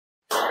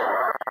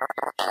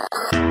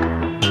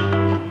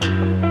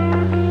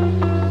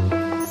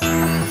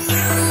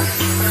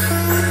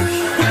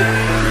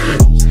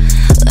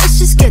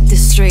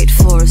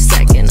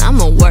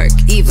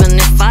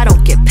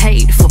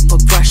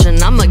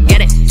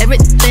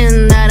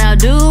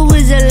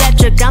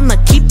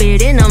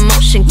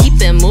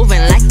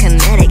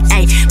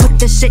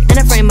shit in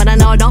a frame, but I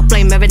know I don't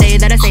blame. Every day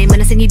that I say,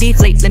 menacing you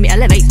deflate. Let me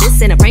elevate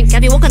this in a prank,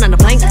 have you walking on the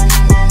plank?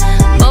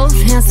 Both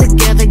hands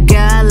together,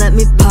 God, let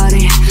me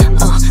party.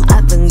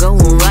 I've been going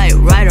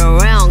right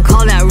around,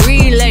 call that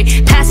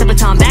relay. Pass the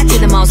baton back to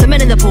the mall,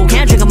 swimming in the pool,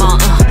 can't drink them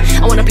all.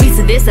 I want a piece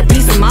of this, a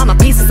piece of mine, a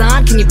piece of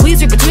sign. Can you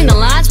please read between the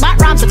lines? My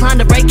rhymes inclined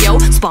to break your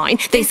spine.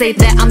 They say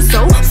that I'm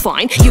so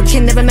fine, you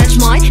can never match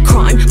my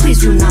crime.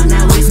 Please do not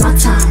now waste my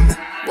time.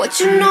 What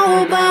you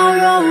know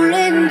about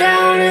rolling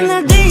down in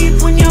the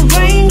deep? When your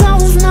brain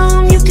goes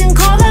numb, you can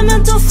call that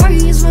mental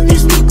freeze. When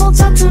these people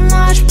talk too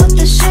much, put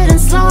the shit in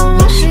slow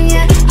motion.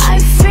 Yeah, I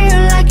feel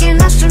like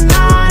an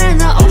astronaut in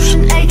the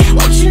ocean. Ay,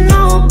 what you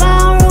know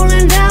about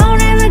rolling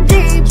down in the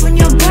deep? When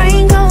your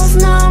brain goes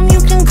numb, you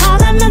can call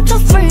that mental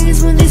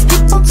freeze. When these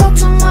people talk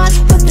too much,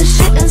 put the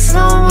shit in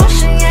slow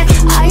motion. Yeah,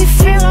 I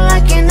feel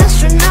like an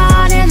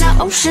astronaut in the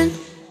ocean.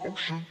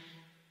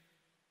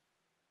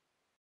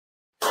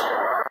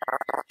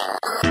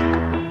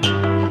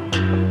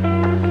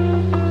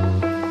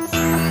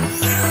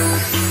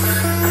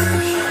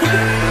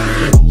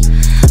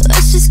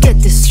 Let's just get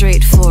this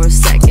straight for a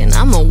second.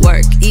 I'ma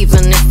work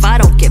even if I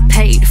don't get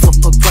paid for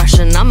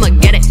progression. I'ma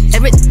get it.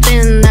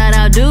 Everything that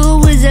I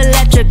do is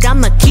electric.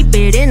 I'ma keep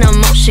it in a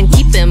motion,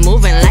 keep it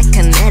moving like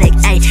kinetic.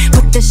 Ay,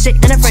 put this shit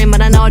in a frame,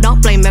 but I know I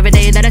don't blame. Every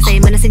day that I say,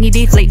 menacing you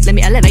deflate. Let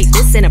me elevate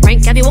this in a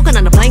prank, have you walking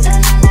on the plank?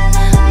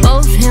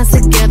 Both hands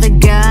together,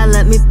 God,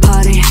 let me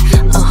party.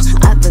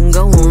 I've been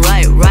going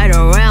right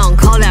around,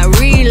 call that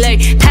relay.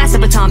 Pass the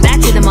baton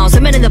back to the mall,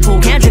 swimming in the pool,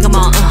 can't drink them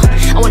all.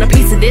 I want a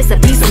piece of this, a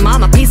piece of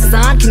mine, a piece of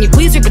sign. Can you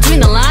please read between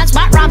the lines?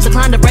 My rhymes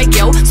inclined to break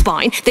your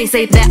spine. They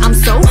say that I'm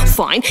so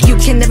fine, you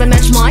can never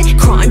match my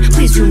crime.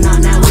 Please do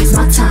not now waste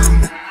my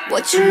time.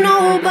 What you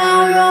know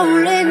about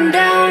rolling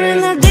down in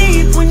the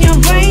deep? When your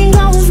brain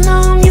goes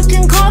numb, you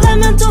can call that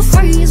mental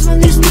freeze. When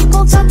these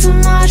people talk too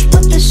much,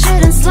 put the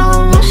shit in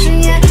slow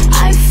motion. Yeah,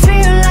 I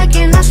feel like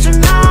an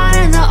astronaut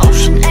in the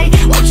ocean. Ay,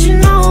 what you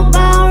know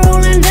about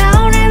rolling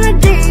down in the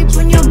deep?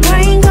 When your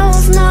brain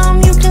goes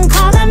numb, you can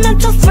call that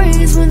mental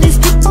freeze. When these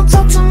people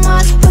talk too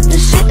much, put the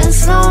shit in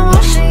slow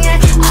motion. Yeah,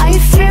 I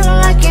feel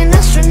like an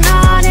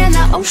astronaut in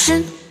the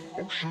ocean.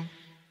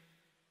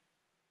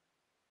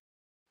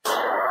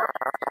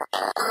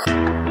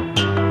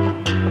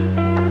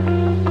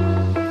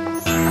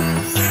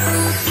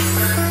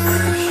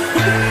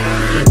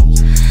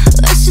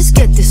 Let's just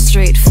get this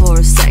straight for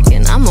a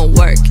second. I'ma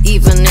work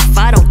even if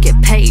I don't get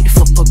paid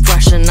for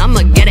progression.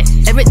 I'ma get it.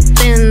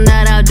 Everything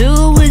that I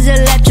do is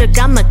electric.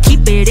 I'ma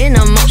keep it in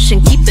a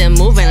motion, keep it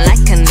moving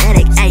like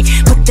kinetic. Ay,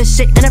 put this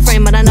shit in a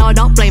frame, but I know I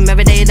don't blame.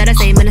 Every day that I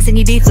say, menacing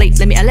you deflate.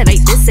 Let me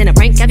elevate this in a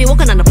prank, have you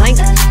walking on the plank?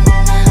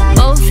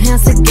 Both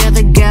hands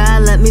together,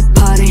 God, let me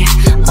party.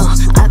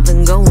 I've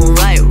been going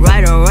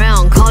right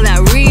around, call that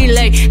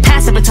relay.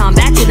 Pass the baton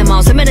back to the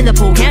mall, swimming in the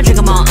pool, can't drink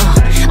them all.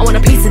 I want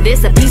a piece of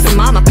this, a piece of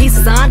mine, a piece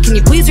of sign. Can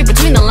you please read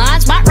between the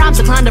lines? My rhymes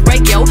inclined to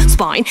break your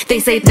spine. They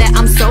say that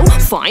I'm so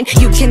fine,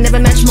 you can never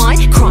match my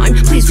crime.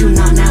 Please do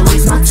not now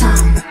waste my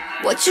time.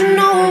 What you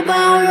know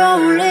about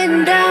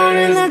rolling down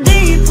in the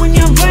deep? When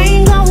your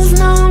brain goes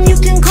numb, you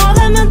can call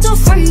that mental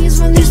freeze.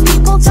 When these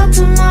people talk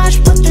too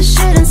much, put the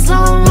shit in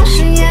slow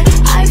motion. Yeah,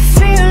 I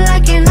feel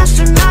like an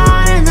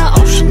astronaut in the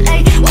ocean.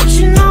 Ay, what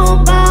you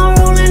know about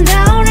rolling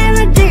down in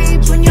the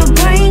deep? When your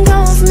brain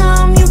goes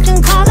numb, you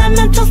can call that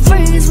mental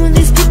freeze. When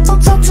these people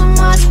talk too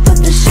much, put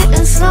the shit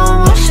in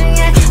slow motion.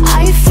 Yeah,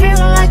 I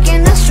feel like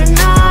an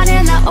astronaut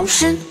in the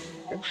ocean.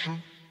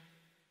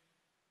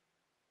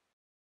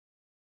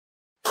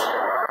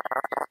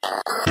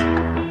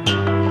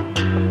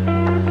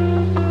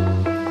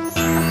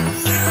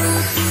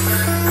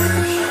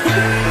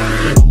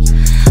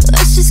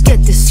 Let's just get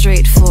this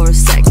straight for a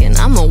second.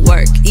 I'ma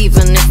work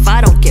even if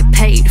I don't get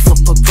paid for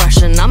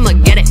progression. I'ma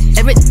get it.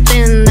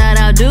 Everything that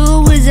I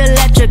do is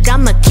electric.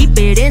 I'ma keep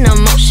it in a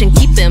motion,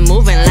 keep it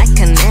moving like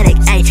kinetic.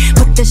 Ay,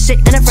 put this shit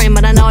in a frame,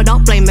 but I know I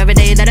don't blame. Every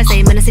day that I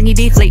say, menacing you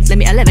deflate. Let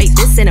me elevate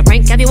this in a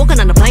prank, have you walking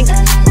on the plank?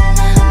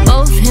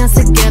 Both hands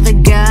together,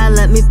 God,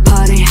 let me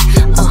party.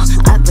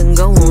 I've been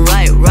going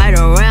right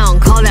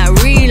around, call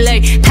that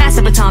relay. Pass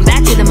the baton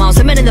back to the mall,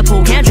 swimming in the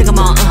pool, can't drink them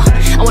all.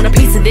 I want a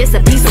piece of this, a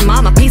piece of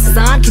mine, a piece of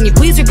sign. Can you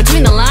please read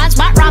between the lines?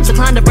 My rhymes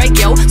inclined to break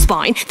your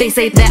spine. They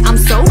say that I'm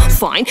so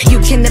fine, you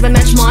can never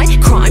match my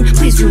crime.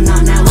 Please do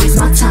not now waste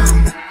my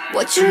time.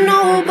 What you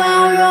know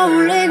about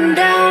rolling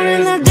down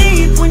in the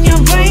deep? When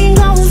your brain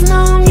goes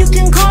numb, you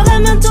can call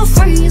that mental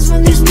freeze.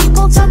 When these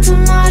people talk too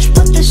much,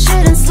 put the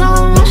shit in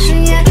slow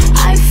motion. Yeah,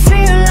 I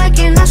feel like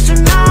an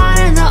astronaut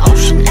in the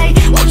ocean. Ay,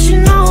 what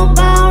you know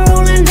about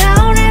rolling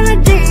down in the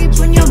deep?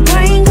 When your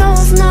brain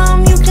goes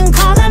numb, you can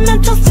call that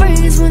mental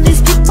freeze. When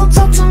these people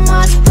talk too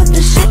much, put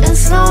the shit in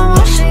slow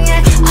motion.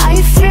 Yeah, I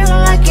feel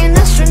like an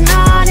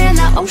astronaut in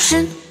the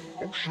ocean.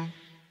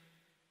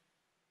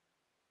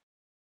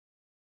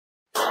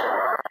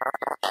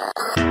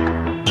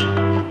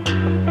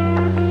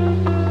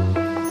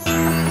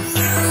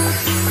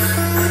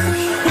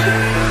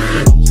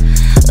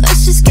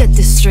 Let's just get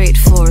this straight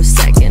for a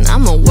second.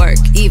 I'ma work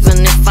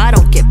even if I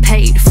don't get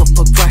paid for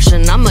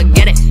progression. I'ma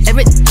get it.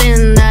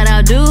 Everything that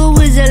I do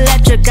is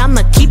electric.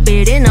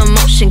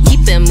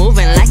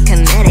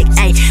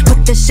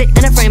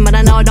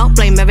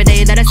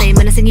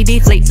 you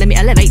deflate. Let me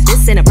elevate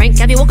this in a prank.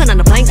 Have you walking on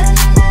the plank?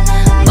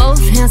 Both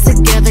hands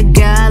together,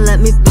 God, let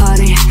me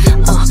party.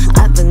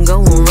 I've been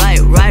going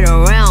right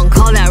around.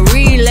 Call that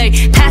relay.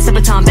 Pass the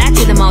baton back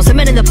to the mall. Swim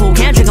in the pool,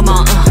 can't drink them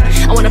all.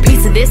 I want a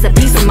piece of this, a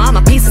piece of mine,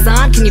 a piece of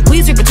sign. Can you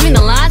please read between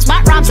the lines?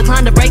 My rhymes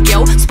inclined to break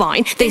your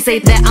spine. They say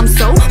that I'm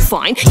so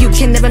fine, you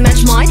can never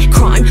match my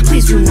crime.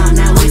 Please do not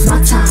now waste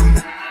my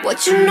time.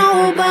 What you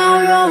know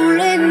about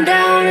rolling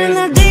down in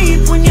the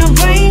deep? When your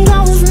brain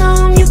goes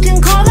numb, you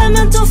can call it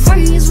mental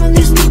freeze. When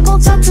these people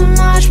talk too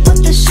much, put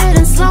the shit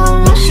in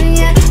slow motion.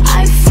 Yeah,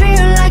 I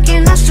feel like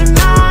an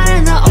astronaut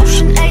in the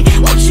ocean. Ay,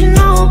 what you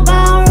know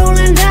about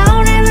rolling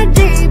down in the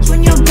deep?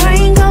 When your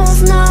brain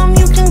goes numb,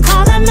 you can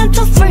call it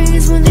mental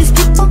freeze. When these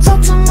people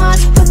talk too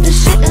much, put the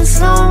shit in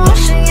slow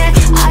motion. Yeah,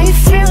 I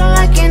feel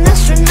like an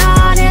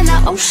astronaut in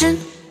the ocean.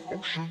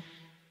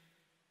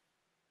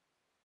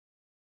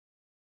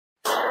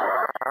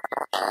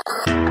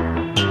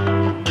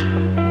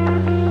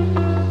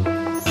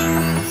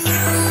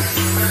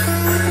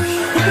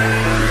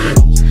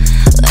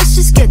 Let's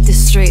just get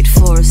this straight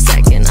for a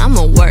second.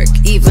 I'ma work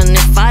even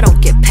if I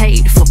don't get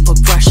paid for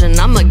progression.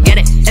 I'ma get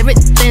it.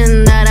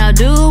 Everything that I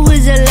do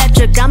is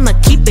electric. I'ma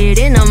keep it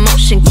in a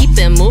motion, keep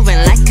it moving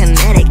like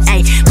kinetic.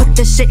 Ay, put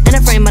this shit in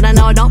a frame, but I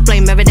know I don't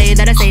blame. Every day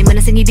that I say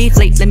menacing you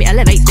deflate. Let me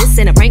elevate this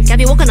in a prank. Have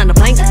you walking on the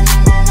plank?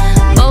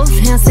 Both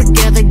hands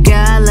together,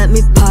 God, let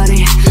me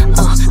party.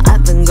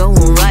 I've been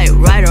going right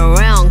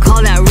around.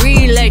 Call that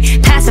relay.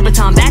 Pass the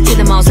baton back to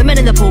the mall. Swim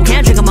in the pool,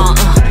 can't drink them all.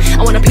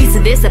 I want a piece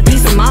of this, a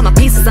piece of mine, a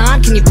piece of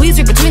sign. Can you please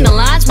read between the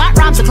lines? My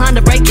rhymes inclined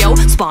to break your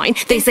spine.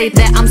 They say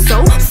that I'm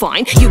so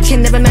fine, you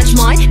can never match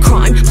my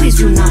crime. Please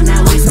do not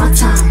now waste my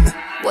time.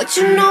 What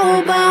you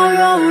know about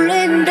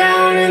rolling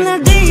down in the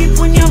deep?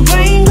 When your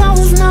brain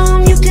goes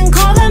numb, you can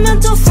call it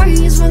mental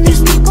freeze. When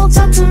these people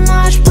talk too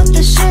much, put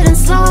the shit in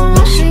slow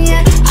motion.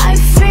 Yeah, I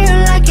feel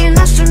like an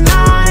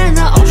astronaut in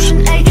the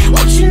ocean. Ay,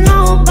 what you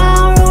know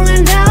about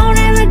rolling down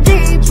in the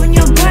deep? When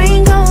your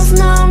brain goes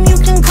numb, you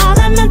can call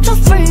it mental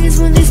freeze.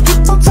 When these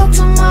people talk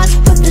too much,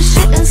 put the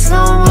shit in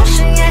slow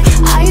motion. Yeah,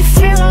 I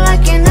feel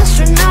like an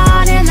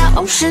astronaut in the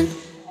ocean.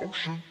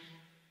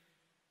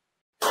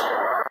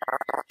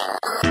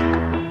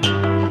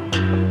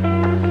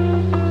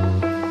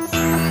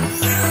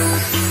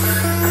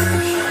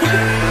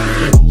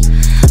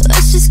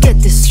 Let's just get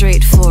this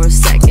straight for a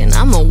second.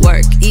 I'ma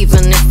work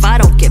even if I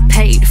don't get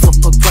paid for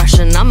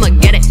progression. I'ma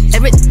get it.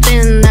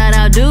 Everything that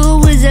I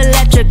do is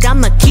electric.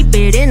 I'ma keep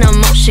it in a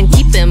motion,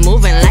 keep it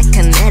moving like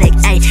kinetic.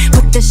 Ay,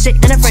 put this shit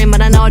in a frame,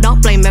 but I know I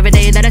don't blame. Every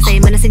day that I say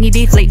menacing you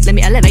deflate. Let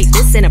me elevate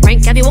this in a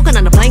prank. Have you walking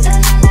on the plank?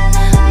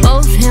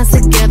 Both hands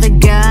together,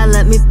 God,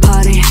 let me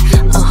party.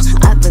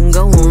 I've been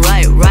going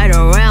right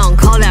around.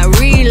 Call that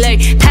relay.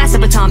 Pass the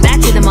baton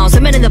back to the mall.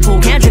 Swim in the pool,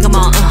 can't drink them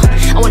all.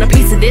 I want a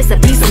piece of this, a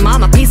piece of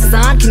mine, a piece of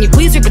sign. Can you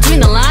please read between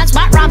the lines?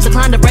 My rhymes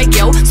inclined to break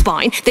your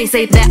spine. They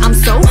say that I'm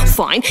so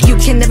fine, you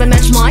can never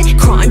match my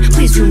crime.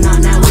 Please do not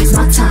now waste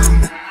my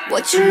time.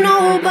 What you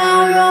know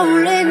about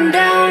rolling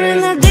down in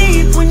the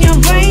deep? When your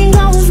brain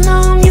goes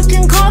numb, you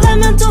can call it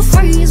mental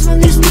freeze. When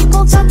these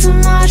people talk too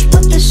much,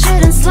 put the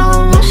shit in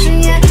slow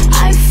motion. Yeah,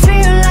 I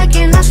feel like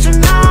an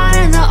astronaut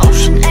in the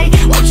ocean. Ay,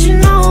 what you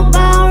know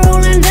about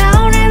rolling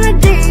down in the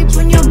deep?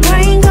 When your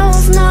brain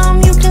goes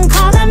numb, you can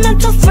call it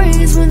mental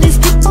freeze. When these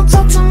people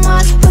talk too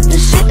much, put the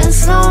shit in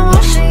slow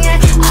motion. Yeah,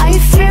 I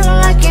feel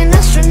like an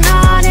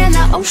astronaut in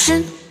the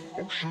ocean.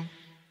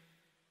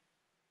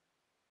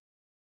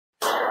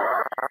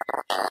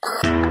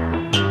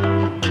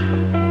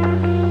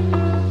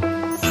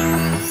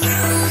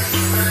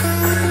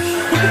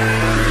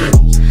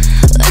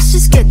 Let's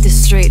just get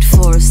this straight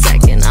for a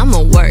second.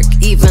 I'ma work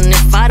even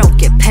if I don't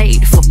get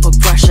paid for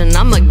progression.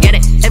 I'ma get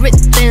it.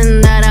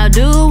 Everything that I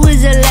do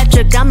is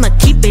electric. I'ma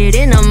keep it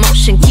in a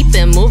motion, keep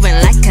it moving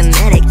like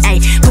kinetic. Ay,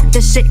 put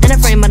this shit in a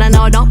frame, but I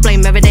know I don't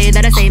blame. Every day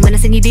that I say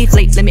menacing you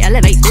deflate. Let me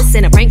elevate this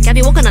in a prank. Have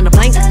you walking on the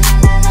plank?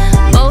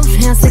 Both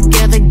hands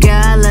together,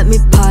 God, let me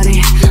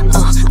party.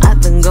 I've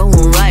been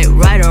going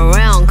right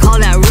around. Call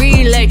that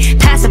relay.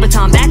 Pass the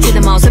baton back to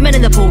the mall. Swim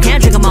in the pool,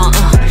 can't drink them all.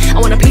 I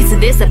want a piece of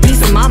this, a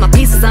piece of mine, a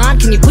piece of sign.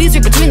 Can you please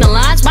read between the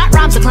lines? My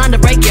rhymes inclined to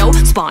break your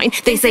spine.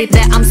 They say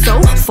that I'm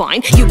so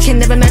fine, you can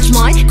never match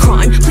my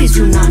crime. Please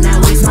do not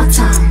now waste my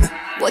time.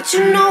 What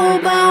you know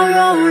about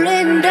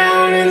rolling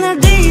down in the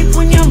deep?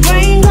 When your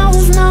brain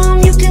goes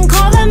numb, you can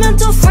call it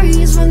mental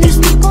freeze. When these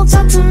people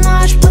talk too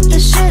much, put the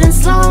shit in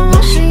slow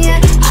motion. Yeah,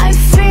 I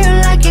feel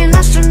like an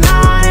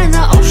astronaut in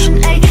the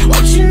ocean. Ay,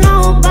 what you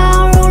know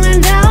about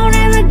rolling down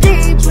in the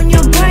deep? When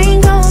your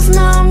brain goes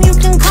numb, you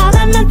can call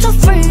it mental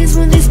freeze.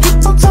 When these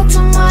people talk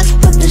too much,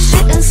 put the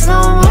shit in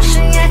slow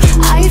motion. Yeah,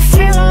 I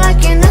feel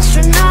like an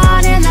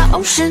astronaut in the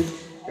ocean.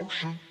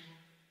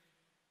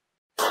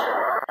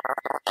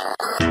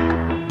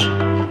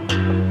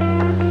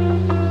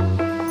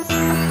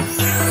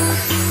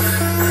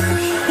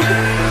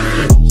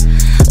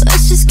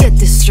 Let's just get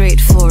this straight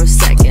for a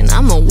second.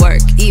 I'ma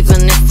work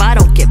even if I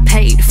don't get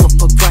paid for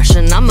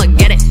progression. I'ma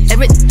get it.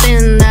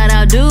 Everything that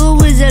I do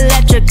is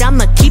electric.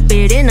 I'ma keep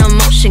it in a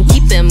motion,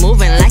 keep it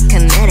moving like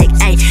kinetic.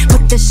 Ay,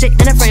 put this shit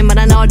in a frame, but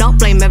I know I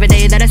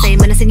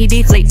you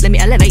deflate. Let me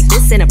elevate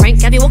this in a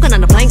prank. Have you walking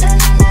on a plank?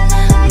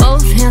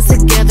 Both hands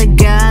together,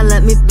 God,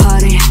 let me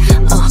party.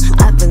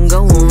 I've been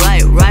going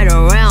right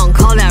around.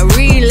 Call that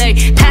relay.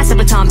 Pass the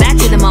baton back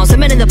to the mall.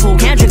 Swimming in the pool,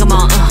 can't drink them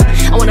all.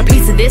 I want a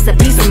piece of this, a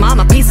piece of mine,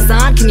 a piece of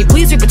sign. Can you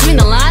please read between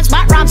the lines?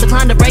 My rhymes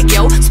inclined to break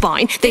your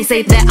spine. They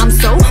say that I'm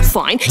so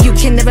fine, you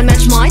can never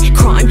match my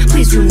crime.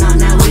 Please do not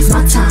now waste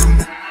my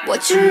time.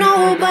 What you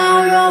know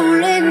about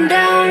rolling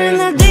down in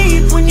the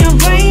deep? When your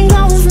brain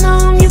goes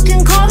numb, you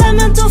can call that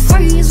mental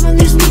freeze. When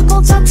these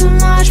people talk too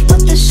much, put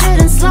the shit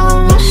in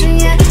slow motion.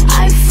 Yeah,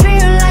 I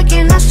feel like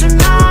an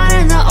astronaut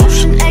in the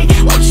ocean. Ay,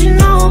 what you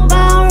know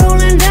about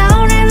rolling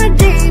down in the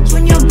deep?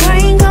 When your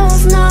brain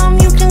goes numb,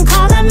 you can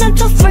call that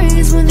mental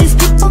freeze. When these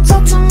people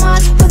talk too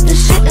much, put the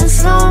shit in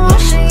slow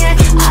motion. Yeah,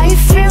 I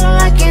feel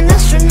like an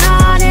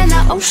astronaut in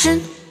the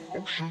ocean.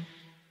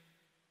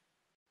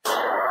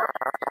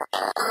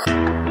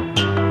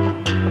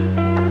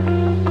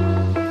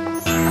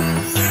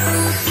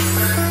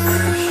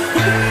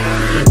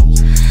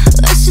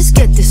 Let's just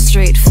get this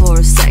straight for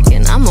a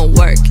second. I'ma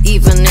work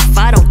even if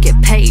I don't get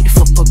paid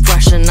for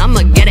progression.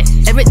 I'ma get it.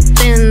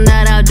 Everything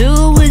that I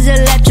do is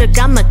electric.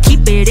 I'ma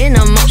keep it in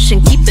a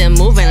motion, keep it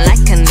moving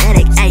like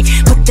kinetic. Ay,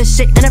 put this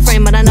shit in a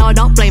frame, but I know I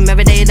don't blame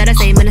every day that I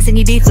say menacing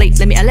you deflate.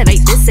 Let me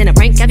elevate this in a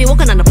prank. Have you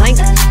walking on a plank?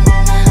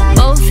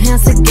 Both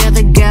hands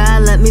together,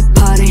 God, let me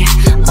party.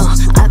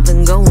 I've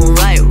been going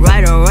right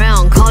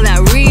around. Call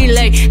that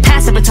relay.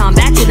 Pass the baton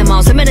back to the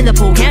mall. Swimming in the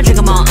pool, can't drink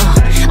them all.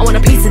 I want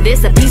a piece of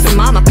this, a piece of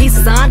mine, a piece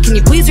of sign. Can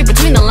you please read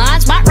between the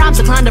lines? My rhymes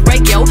inclined to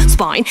break your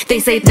spine. They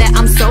say that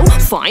I'm so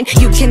fine,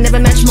 you can never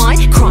match my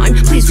crime.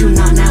 Please do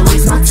not now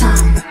waste my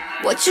time.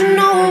 What you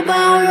know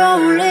about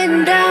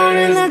rolling down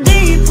in the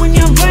deep? When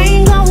your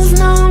brain goes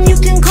numb, you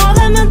can call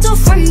that mental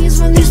freeze.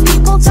 When these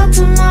people talk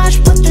too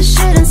much, put the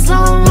shit in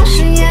slow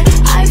motion. Yeah,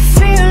 I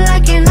feel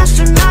like an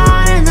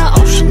astronaut in the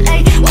ocean.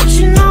 Ay, what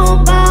you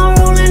know about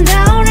rolling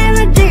down in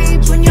the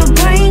deep? When your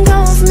brain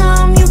goes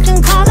numb, you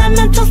can call that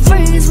mental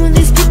freeze. When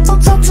these people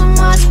talk too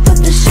much, put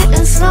the shit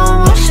in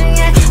slow motion.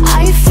 Yeah,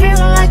 I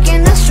feel like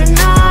an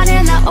astronaut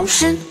in the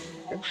ocean.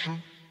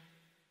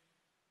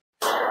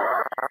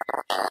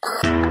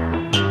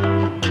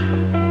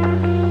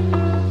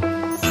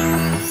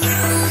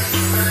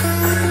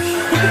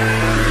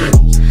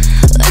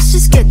 Let's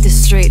just get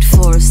this straight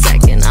for a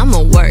second.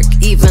 I'ma work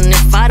even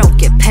if I don't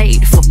get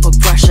paid for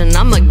progression.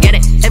 I'ma get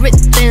it.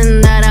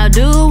 Everything that I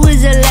do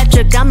is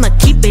electric. I'ma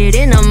keep it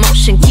in a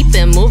motion, keep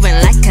it moving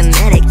like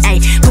kinetic. Ay,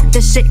 put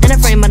this shit in a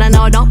frame, but I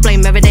know I don't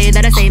blame every day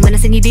that I say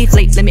menacing you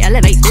deflate. Let me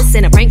elevate this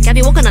in a prank. Have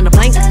you walking on a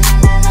plank?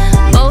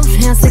 Both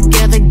hands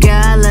together,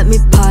 God, let me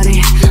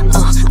party.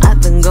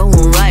 I've been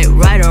going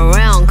right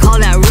around. Call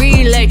that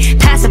relay.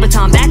 Pass the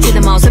baton back to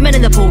the mall. Swimming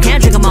in the pool,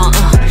 can't drink them all.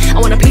 I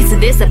want a piece of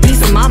this, a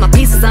piece of mine, a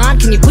piece of sign.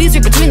 Can you please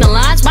read between the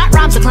lines? My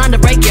rhymes inclined to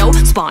break your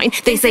spine.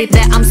 They say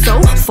that I'm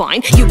so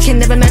fine, you can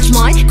never match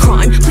my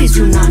crime. Please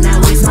do not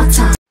now waste my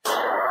time.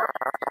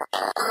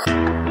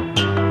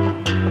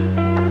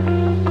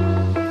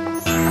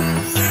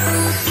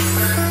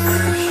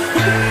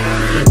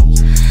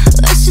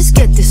 Let's just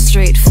get this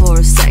straight for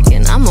a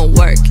second. I'ma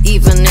work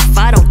even if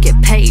I don't get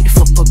paid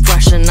for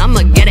progression.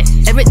 I'ma get it.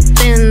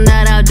 Everything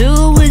that I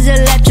do is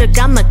electric.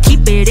 I'ma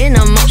keep it in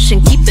a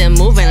motion, keep it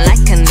moving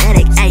like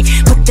kinetic. Ay,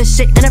 put this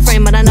shit in a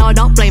frame, but I know I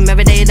don't blame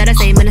every day that I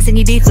say menacing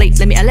you deflate.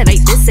 Let me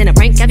elevate this in a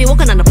prank. Have you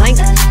walking on a plank?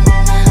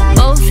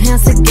 Both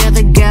hands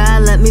together,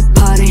 God, let me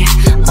party.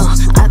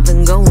 I've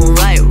been going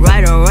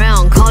right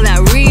around. Call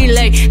that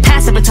relay.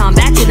 Pass the baton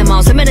back to the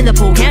mall. Swimming in the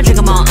pool, can't drink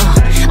them all.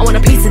 I want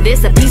a piece of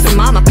this, a piece of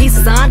mine, a piece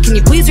of sign. Can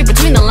you please read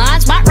between the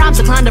lines? My rhymes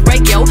inclined to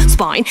break your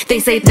spine. They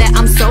say that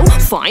I'm so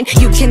fine,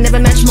 you can never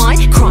match my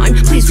crime.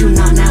 Please do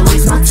not now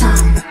waste my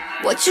time.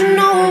 What you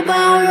know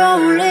about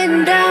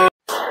rolling down?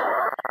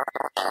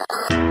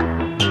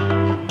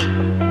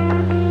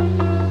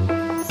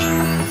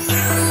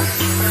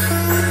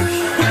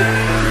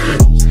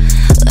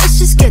 Let's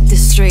just get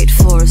this straight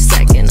for a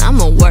second.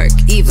 I'ma work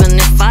even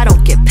if I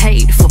don't get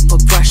paid for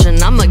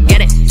progression. I'ma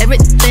get it.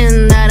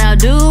 Everything that I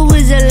do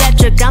is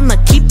electric. I'ma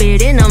keep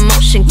it in a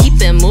motion, keep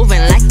it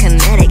moving like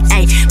kinetic.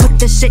 Ay, put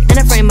this shit in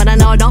a frame, but I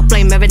know I don't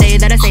blame every day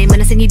that I say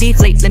menacing you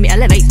deflate. Let me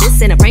elevate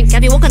this in a prank.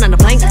 Have you walking on a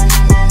plank?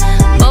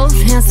 Both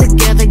hands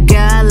together,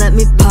 God, let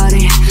me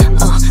party.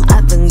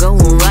 I've been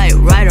going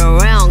right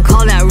around.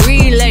 Call that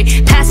relay.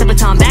 Pass the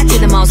baton back to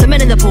the mall.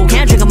 Swimming in the pool,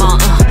 can't drink them all.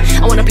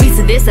 I want a piece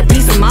of this, a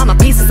piece of mine, a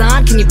piece of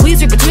sign. Can you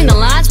please read between the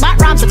lines? My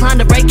rhymes inclined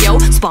to break your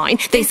spine.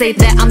 They say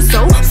that I'm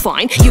so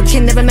fine, you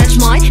can never match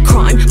my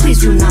crime.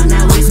 Please do not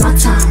now waste my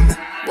time.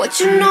 What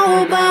you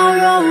know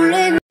about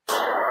rolling?